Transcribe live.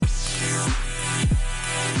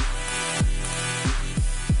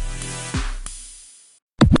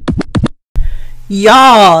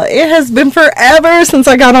Y'all, it has been forever since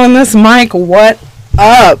I got on this mic. What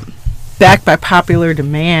up? Back by popular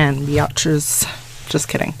demand, biatches. Just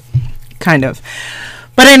kidding. Kind of.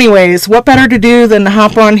 But anyways, what better to do than to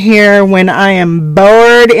hop on here when I am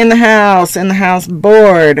bored in the house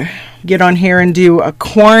bored. Get on here and do a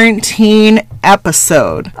quarantine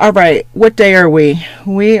episode. All right, what day are we?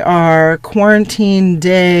 We are quarantine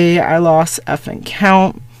day. I lost effing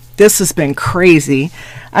count. This has been crazy.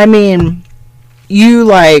 I mean,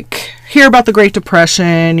 you hear about the Great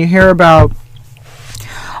Depression, you hear about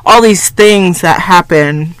all these things that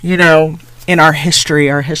happen, in our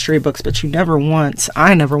history books, but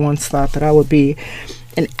I never once thought that I would be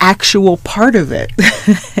an actual part of it.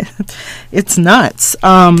 It's nuts.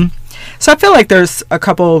 So I feel like there's a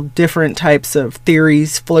couple different types of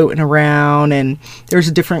theories floating around, and there's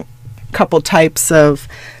a different couple types of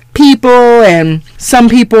people, and some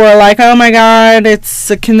people are like, oh my god,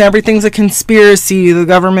 everything's a conspiracy, the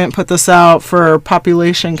government put this out for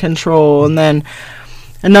population control. And then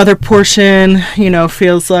another portion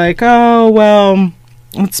feels like, oh well,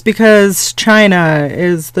 it's because China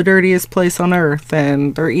is the dirtiest place on earth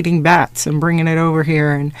and they're eating bats and bringing it over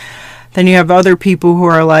here. And then you have other people who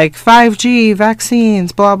are like 5G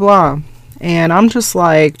vaccines, blah blah. And I'm just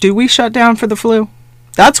like, do we shut down for the flu?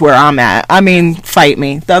 That's where I'm at. I mean, fight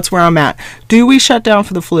me. That's where I'm at. Do we shut down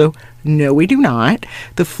for the flu? No, we do not.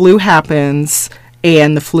 The flu happens,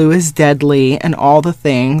 and the flu is deadly, and all the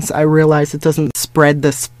things. I realize it doesn't spread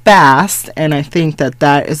this fast, and I think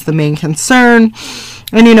that is the main concern.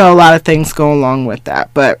 And, a lot of things go along with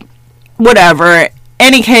that. But whatever.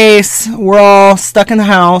 Any case, we're all stuck in the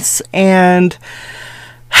house, and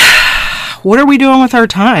what are we doing with our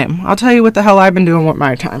time? I'll tell you what the hell I've been doing with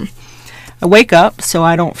my time. I wake up so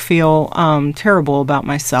I don't feel terrible about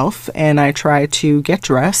myself, and I try to get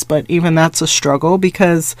dressed, but even that's a struggle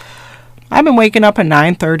because I've been waking up at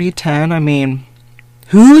 9:30, 10. I mean,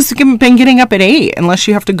 who's been getting up at 8 unless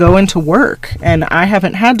you have to go into work? And I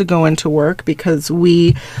haven't had to go into work because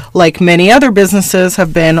we, like many other businesses,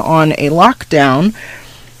 have been on a lockdown,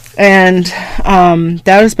 and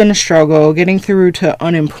that has been a struggle. Getting through to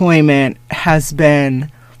unemployment has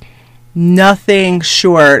been nothing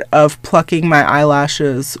short of plucking my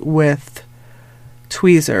eyelashes with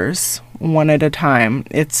tweezers one at a time.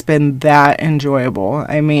 It's been that enjoyable.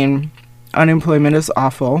 I mean, unemployment is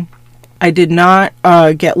awful. I did not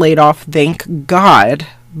get laid off, thank God,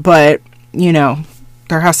 but there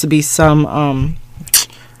has to be some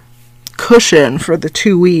cushion for the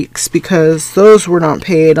 2 weeks because those were not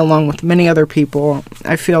paid, along with many other people.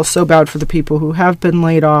 I feel so bad for the people who have been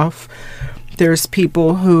laid off. There's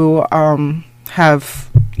people who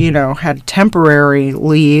have, had temporary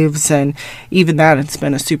leaves, and even that, it's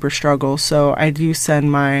been a super struggle. So I do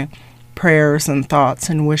send my prayers and thoughts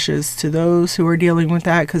and wishes to those who are dealing with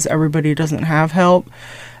that, because everybody doesn't have help.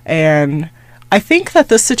 And I think that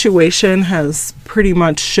this situation has pretty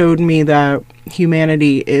much showed me that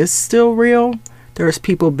humanity is still real. There's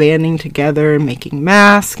people banding together and making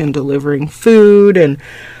masks and delivering food, and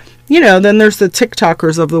then there's the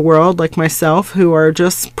TikTokers of the world like myself who are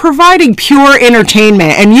just providing pure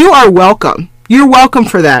entertainment, and you are welcome. You're welcome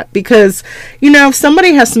for that, because,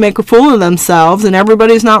 somebody has to make a fool of themselves, and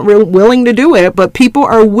everybody's not willing to do it, but people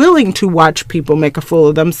are willing to watch people make a fool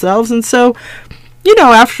of themselves. And so,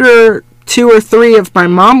 after 2 or 3 of my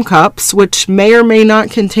mom cups, which may or may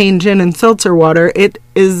not contain gin and seltzer water, it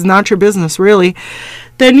is not your business really,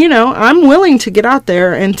 then, I'm willing to get out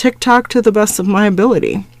there and TikTok to the best of my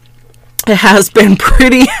ability. It has been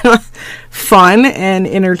pretty fun and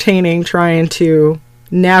entertaining trying to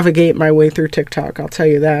navigate my way through TikTok, I'll tell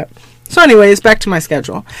you that. So anyways, back to my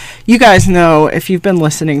schedule. You guys know, if you've been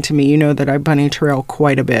listening to me, you know that I bunny trail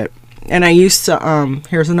quite a bit. And I used to,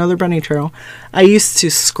 here's another bunny trail. I used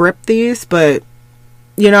to script these, but,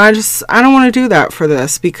 I don't want to do that for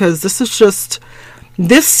this, because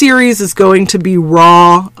this series is going to be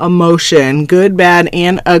raw emotion, good, bad,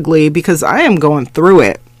 and ugly, because I am going through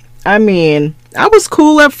it. I mean, I was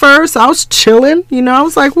cool at first. I was chilling. I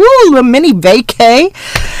was like, woo, a mini vacay.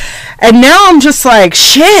 And now I'm just like,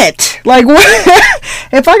 shit. Like, what?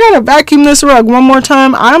 If I gotta vacuum this rug one more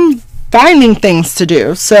time, I'm finding things to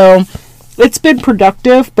do. So it's been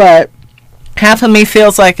productive, but half of me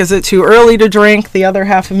feels like, is it too early to drink? The other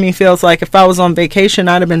half of me feels like if I was on vacation,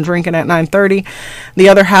 I'd have been drinking at 9:30. The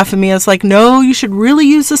other half of me is like, no, you should really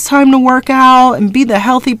use this time to work out and be the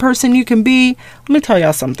healthy person you can be. Let me tell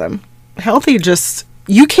y'all something.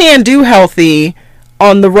 You can't do healthy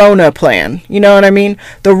on the Rona plan. You know what I mean?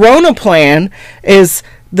 The Rona plan is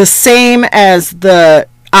the same as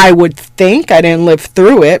I would think. I didn't live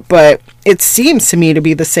through it, but it seems to me to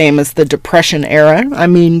be the same as the Depression era. I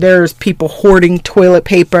mean, there's people hoarding toilet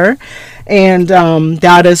paper, and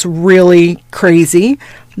that is really crazy.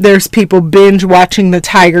 There's people binge watching The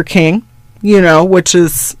Tiger King, which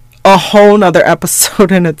is a whole nother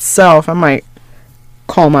episode in itself. I might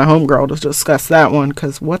call my homegirl to discuss that one,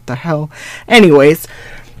 because what the hell. Anyways,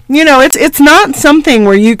 it's not something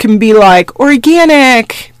where you can be like,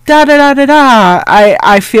 organic, da da da da da.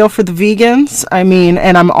 I feel for the vegans. I mean,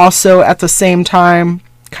 and I'm also at the same time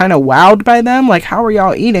kind of wowed by them. Like, how are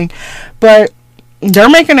y'all eating? But they're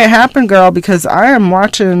making it happen, girl, because I am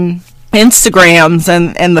watching Instagrams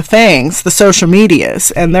and the social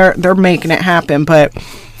medias, and they're making it happen. But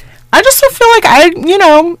I just feel like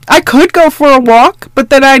I could go for a walk, but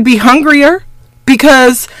then I'd be hungrier,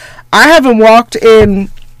 because I haven't walked in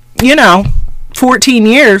 14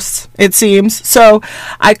 years, it seems. So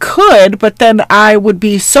I could, but then I would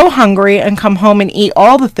be so hungry and come home and eat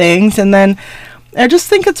all the things. And then I just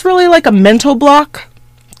think it's really like a mental block,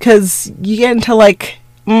 because you get into like,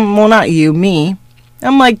 well, not you, me.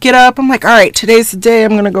 I'm like, get up. I'm like, all right, today's the day.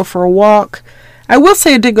 I'm going to go for a walk. I will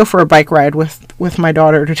say I did go for a bike ride with my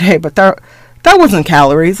daughter today, but that wasn't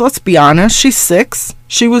calories. Let's be honest. She's 6.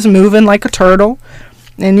 She was moving like a turtle.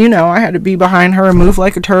 And, I had to be behind her and move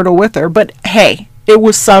like a turtle with her. But, hey, it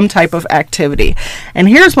was some type of activity. And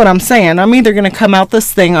here's what I'm saying. I'm either going to come out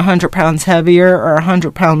this thing 100 pounds heavier or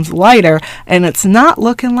 100 pounds lighter. And it's not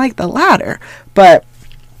looking like the latter. But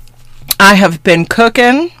I have been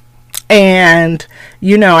cooking. And,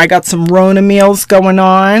 I got some Rona meals going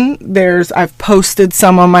on. I've posted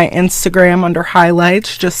some on my Instagram under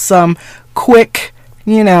highlights. Just some quick,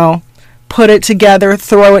 put it together,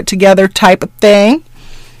 throw it together type of thing.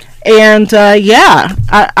 And,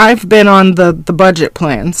 I've been on the budget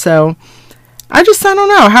plan. So I don't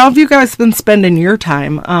know. How have you guys been spending your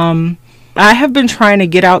time? I have been trying to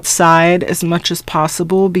get outside as much as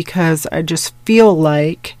possible, because I just feel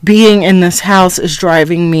like being in this house is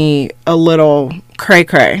driving me a little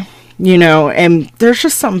cray-cray, and there's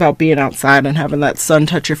just something about being outside and having that sun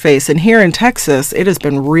touch your face. And here in Texas, it has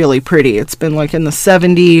been really pretty. It's been like in the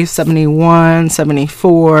 70s, 71,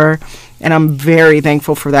 74. And I'm very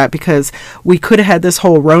thankful for that, because we could have had this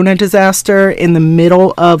whole Rona disaster in the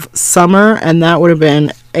middle of summer, and that would have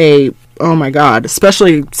been oh my God,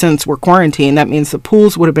 especially since we're quarantined. That means the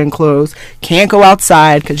pools would have been closed. Can't go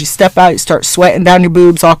outside, because you step out, you start sweating down your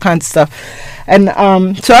boobs, all kinds of stuff. And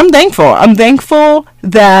so I'm thankful. I'm thankful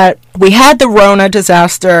that we had the Rona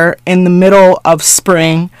disaster in the middle of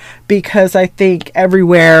spring, because I think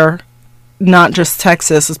everywhere, not just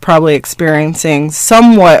Texas, is probably experiencing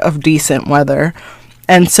somewhat of decent weather.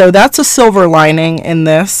 And so that's a silver lining in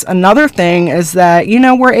this. Another thing is that,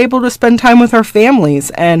 we're able to spend time with our families.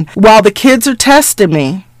 And while the kids are testing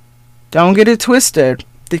me, don't get it twisted,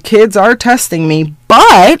 the kids are testing me,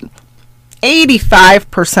 but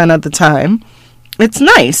 85% of the time, it's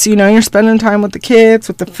nice. You're spending time with the kids,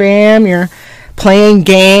 with the fam, you're playing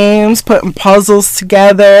games, putting puzzles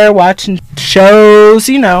together, watching shows,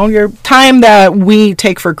 your time that we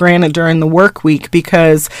take for granted during the work week,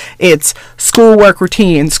 because it's schoolwork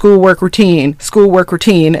routine,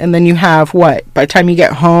 and then you have by the time you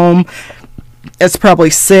get home, it's probably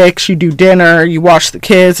 6, you do dinner, you wash the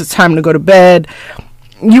kids, it's time to go to bed.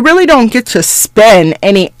 You really don't get to spend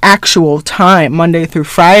any actual time Monday through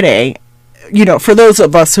Friday. For those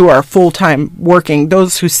of us who are full-time working,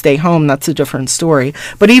 those who stay home, that's a different story.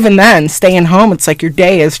 But even then, staying home, it's like your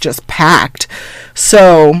day is just packed.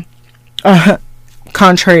 So,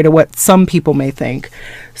 contrary to what some people may think.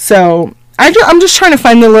 So, I'm just trying to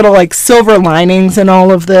find the little, silver linings in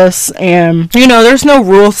all of this. And, there's no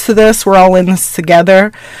rules to this. We're all in this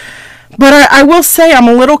together. But I will say I'm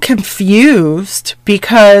a little confused,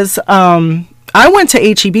 because I went to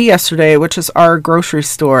H-E-B yesterday, which is our grocery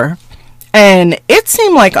store. And it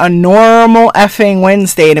seemed like a normal effing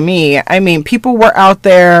Wednesday to me. I mean, people were out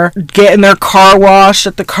there getting their car washed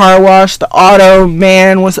at the car wash. The auto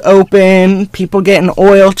man was open. People getting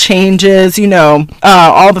oil changes.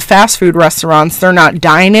 All the fast food restaurants, they're not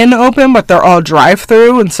dine-in open, but they're all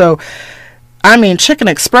drive-through. And so, Chicken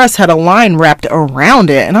Express had a line wrapped around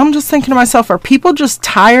it. And I'm just thinking to myself, are people just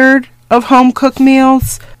tired of home-cooked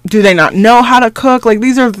meals? Do they not know how to cook?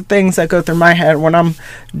 These are the things that go through my head when I'm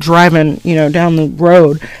driving, down the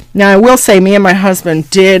road. Now, I will say, me and my husband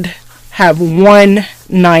did have one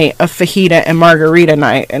night of fajita and margarita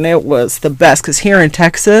night, and it was the best, because here in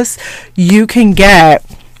Texas, you can get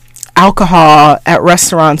alcohol at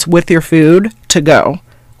restaurants with your food to go,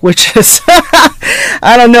 which is,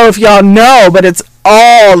 I don't know if y'all know, but it's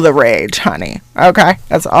all the rage, honey. Okay,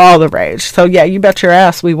 that's all the rage. So yeah, you bet your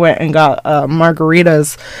ass we went and got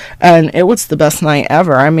margaritas, and it was the best night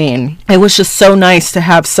ever. I mean, it was just so nice to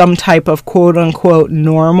have some type of quote unquote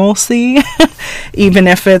normalcy, even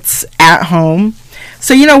if it's at home.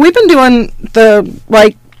 So, you know, we've been doing the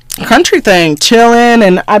like country thing, chilling,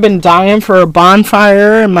 and I've been dying for a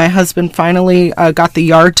bonfire, and my husband finally got the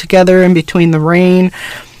yard together in between the rain.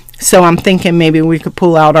 So I'm thinking maybe we could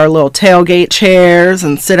pull out our little tailgate chairs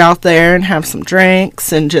and sit out there and have some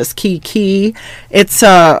drinks and just kiki. It's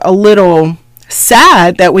a little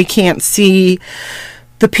sad that we can't see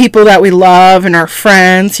the people that we love and our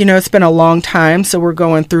friends. You know, it's been a long time, so we're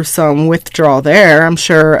going through some withdrawal there. I'm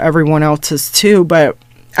sure everyone else is too, but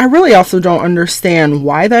I really also don't understand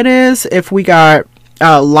why that is. If we got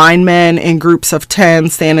linemen in groups of 10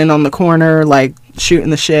 standing on the corner, like shooting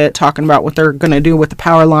the shit, talking about what they're going to do with the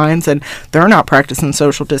power lines, and they're not practicing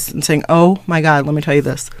social distancing. Oh my God, let me tell you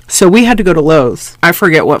this. So we had to go to Lowe's. I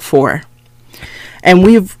forget what for. And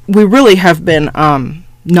we really have been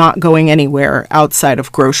not going anywhere outside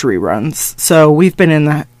of grocery runs. So we've been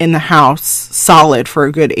in the house solid for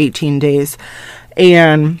a good 18 days.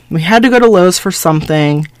 And we had to go to Lowe's for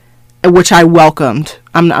something, which I welcomed.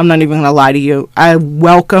 I'm not even going to lie to you. I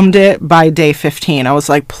welcomed it by day 15. I was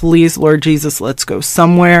like, please, Lord Jesus, let's go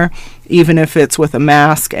somewhere, even if it's with a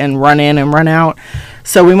mask, and run in and run out.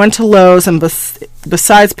 So we went to Lowe's, and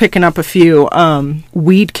besides picking up a few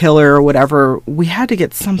weed killer or whatever, we had to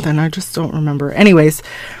get something. I just don't remember. Anyways,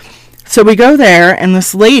 so we go there, and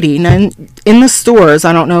this lady, in the stores,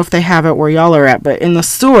 I don't know if they have it where y'all are at, but in the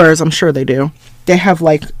stores, I'm sure they do, they have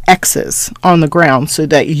like X's on the ground so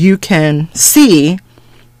that you can see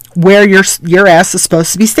where your ass is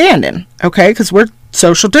supposed to be standing, okay? Because we're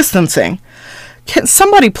social distancing. Can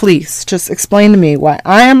somebody please just explain to me why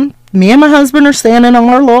me and my husband are standing on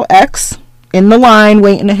our little X in the line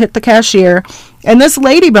waiting to hit the cashier, and this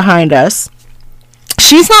lady behind us,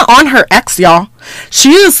 she's not on her X, y'all.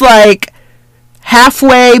 She is like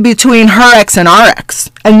halfway between her X and our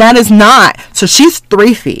X, and that is not, so she's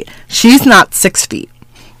 3 feet. She's not 6 feet.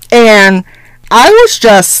 And I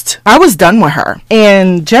was done with her.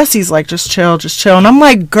 And Jesse's like, just chill. And I'm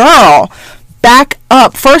like, girl, back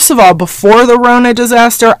up. First of all, before the Rona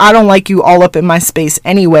disaster, I don't like you all up in my space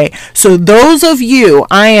anyway. So those of you,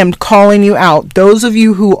 I am calling you out. Those of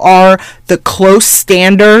you who are the close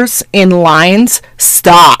standers in lines,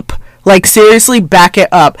 stop. Like, seriously, back it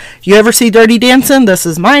up. You ever see Dirty Dancing? This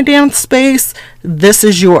is my dance space. This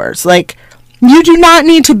is yours. Like, you do not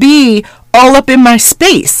need to be all up in my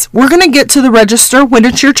space. We're going to get to the register when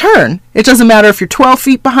it's your turn. It doesn't matter if you're 12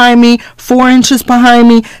 feet behind me, 4 inches behind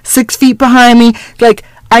me, 6 feet behind me. Like,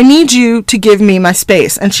 I need you to give me my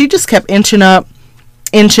space. And she just kept inching up.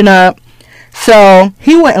 So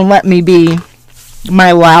he wouldn't let me be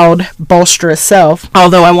my loud, boisterous self,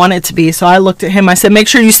 although I wanted to be. So I looked at him. I said, make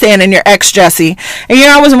sure you stand in your X, Jesse. And you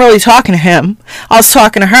know, I wasn't really talking to him. I was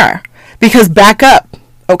talking to her. Because back up,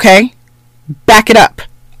 okay? Back it up.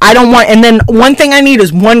 I don't want, and then one thing I need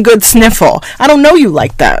is one good sniffle. I don't know you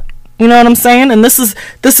like that. You know what I'm saying? And this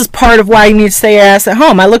is part of why you need to stay your ass at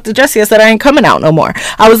home. I looked at Jesse, I said, I ain't coming out no more.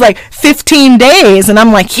 I was like 15 days, and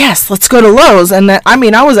I'm like, yes, let's go to Lowe's. And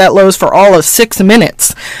I was at Lowe's for all of 6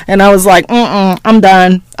 minutes. And I was like, I'm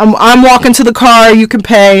done. I'm walking to the car, you can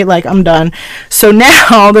pay, like, I'm done. So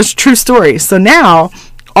now, this is a true story. So now,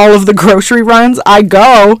 all of the grocery runs, I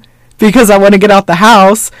go because I want to get out the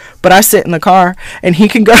house, but I sit in the car, and he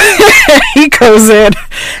can go. He goes in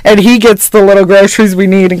and he gets the little groceries we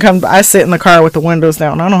need and comes. I sit in the car with the windows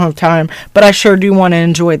down. I don't have time, but I sure do want to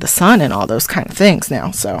enjoy the sun and all those kind of things now.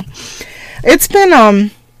 So it's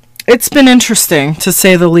been interesting, to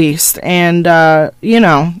say the least. And you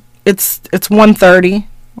know, it's 1:30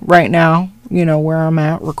 right now, you know, where I'm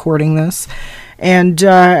at recording this, and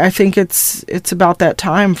I think it's about that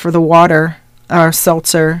time for the water,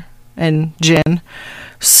 seltzer and gin.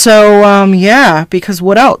 So yeah, because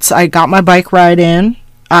what else? I got my bike ride in.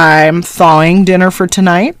 I'm thawing dinner for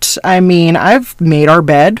tonight. I mean, I've made our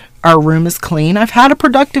bed. Our room is clean. I've had a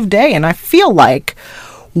productive day, and I feel like,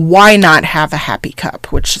 why not have a happy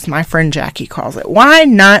cup, which is my friend Jackie calls it. Why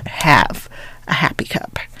not have a happy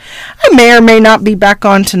cup? I may or may not be back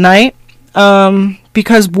on tonight,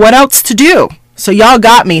 because what else to do? So y'all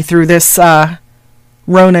got me through this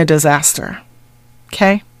Rona disaster.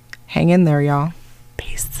 Okay? Hang in there, y'all.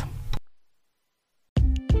 Peace.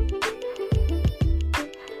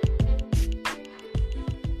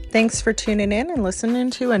 Thanks for tuning in and listening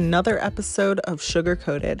to another episode of Sugar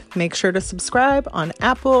Coated. Make sure to subscribe on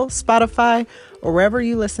Apple, Spotify, or wherever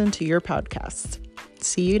you listen to your podcasts.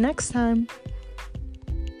 See you next time.